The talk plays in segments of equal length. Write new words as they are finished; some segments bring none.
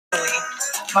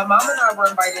my mom and I were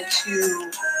invited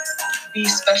to be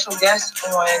special guests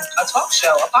on a talk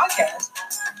show, a podcast.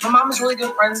 My mom is really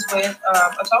good friends with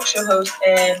a talk show host,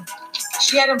 and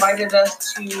she had invited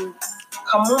us to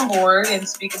come on board and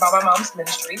speak about my mom's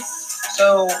ministry.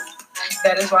 So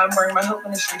that is why I'm wearing my Hope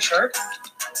Ministry shirt.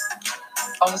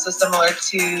 Also similar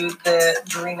to the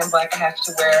green and black I have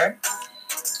to wear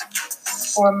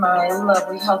for my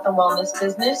lovely health and wellness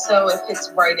business. So it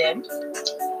fits right in.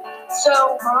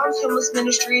 So my mom's homeless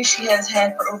ministry, she has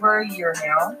had for over a year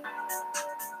now.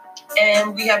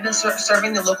 And we have been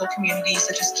serving the local communities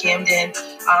such as Camden.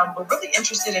 We're really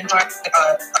interested in trying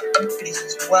communities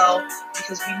as well,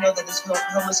 because we know that this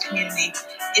homeless community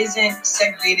isn't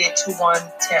segregated to one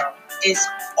town. It's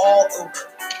all over.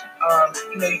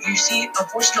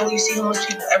 Unfortunately, you see homeless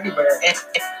people everywhere. And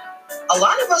a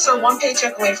lot of us are one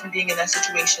paycheck away from being in that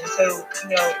situation. So,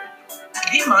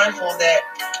 be mindful that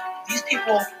these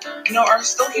people, are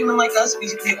still human like us.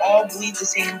 We all bleed the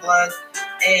same blood.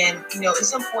 And,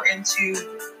 it's important to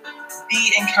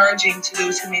be encouraging to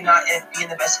those who may not be in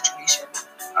the best situation.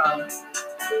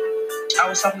 I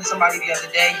was talking to somebody the other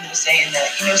day who was saying that,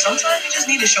 sometimes you just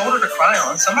need a shoulder to cry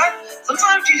on.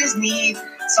 Sometimes you just need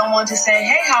someone to say,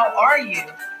 hey, how are you?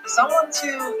 Someone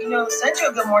to, send you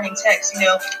a good morning text.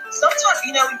 Sometimes,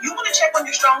 you want to check on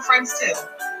your strong friends too.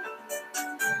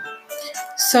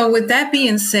 So with that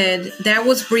being said, that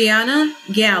was Brianna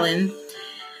Gallen.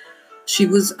 She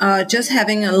was just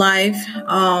having a live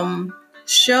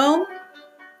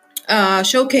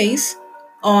showcase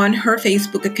on her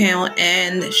Facebook account,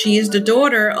 and she is the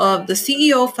daughter of the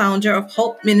CEO founder of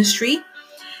Hope Ministry,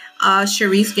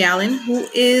 Cherise Gallen, who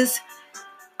is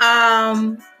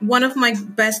one of my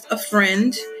best of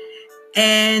friends,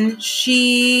 and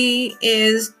she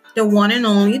is the one and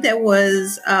only that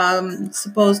was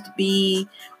supposed to be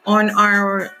on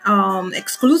our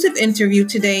exclusive interview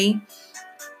today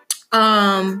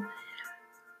at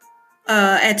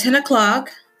 10 o'clock,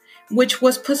 which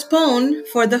was postponed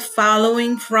for the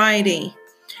following Friday.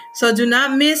 So do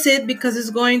not miss it, because it's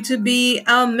going to be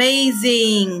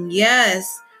amazing.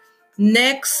 Yes,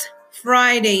 next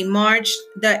Friday, March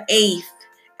the 8th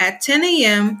at 10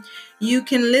 a.m., you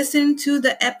can listen to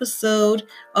the episode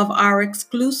of our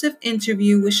exclusive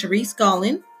interview with Cherise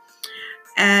Gallen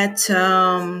at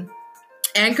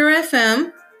Anchor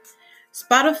FM,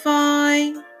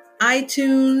 Spotify,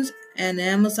 iTunes, and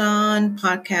Amazon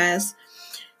Podcasts.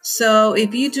 So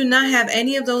if you do not have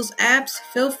any of those apps,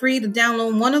 feel free to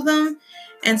download one of them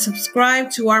and subscribe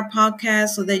to our podcast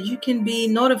so that you can be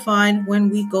notified when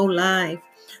we go live.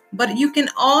 But you can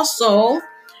also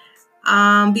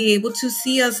be able to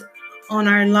see us on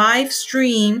our live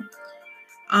stream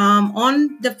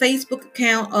on the Facebook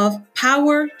account of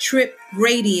Power Trip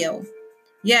Radio.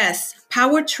 Yes,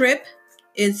 Power Trip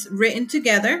is written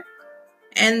together,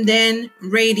 and then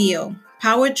radio.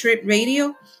 Power Trip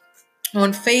Radio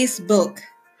on Facebook.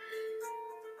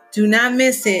 Do not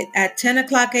miss it at 10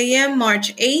 o'clock a.m.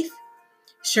 March 8th.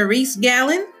 Cherise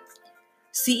Gallen,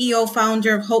 CEO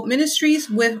founder of Hope Ministries,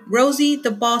 with Rosey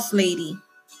the Boss Lady.